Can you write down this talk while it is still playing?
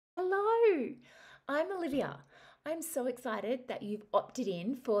Hello, I'm Olivia. I'm so excited that you've opted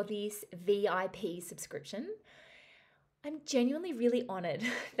in for this VIP subscription. I'm genuinely really honored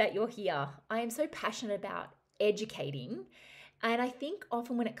that you're here. I am so passionate about educating, and I think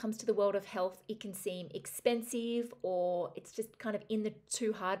often when it comes to the world of health, it can seem expensive or it's just kind of in the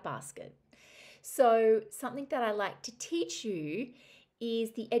too hard basket. So, something that I like to teach you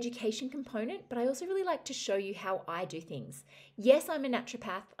is the education component, but I also really like to show you how I do things. Yes, I'm a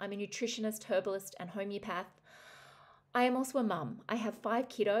naturopath, I'm a nutritionist, herbalist, and homeopath. I am also a mum. I have 5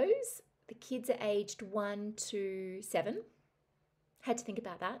 kiddos. The kids are aged 1 to 7. Had to think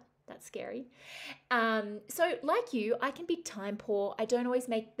about that. That's scary. So, like you, I can be time poor. I don't always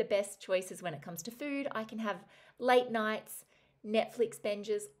make the best choices when it comes to food. I can have late nights, Netflix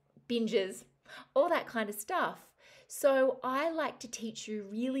binges, all that kind of stuff. So, I like to teach you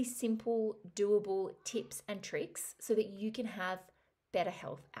really simple, doable tips and tricks so that you can have better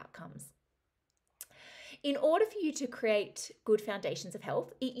health outcomes. In order for you to create good foundations of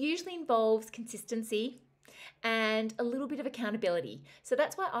health, it usually involves consistency and a little bit of accountability. So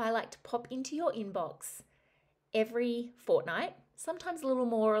that's why I like to pop into your inbox every fortnight, sometimes a little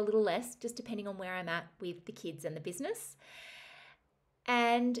more, a little less, just depending on where I'm at with the kids and the business,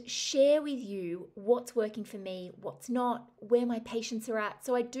 and share with you what's working for me, what's not, where my patients are at.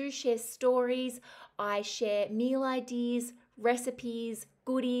 So I do share stories, I share meal ideas, recipes,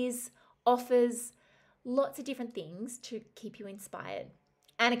 goodies, offers, lots of different things to keep you inspired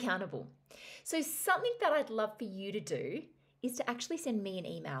and accountable. So something that I'd love for you to do is to actually send me an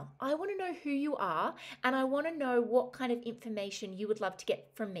email. I want to know who you are and I want to know what kind of information you would love to get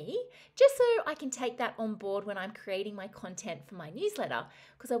from me, just so I can take that on board when I'm creating my content for my newsletter,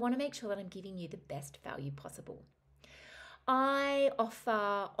 because I want to make sure that I'm giving you the best value possible. I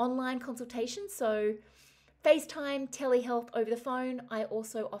offer online consultations, so FaceTime, telehealth over the phone. I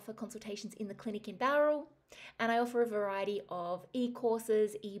also offer consultations in the clinic in Bowral, and I offer a variety of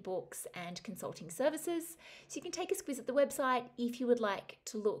e-courses, e-books, and consulting services. So you can take a squiz at the website if you would like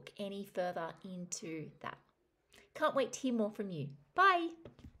to look any further into that. Can't wait to hear more from you. Bye.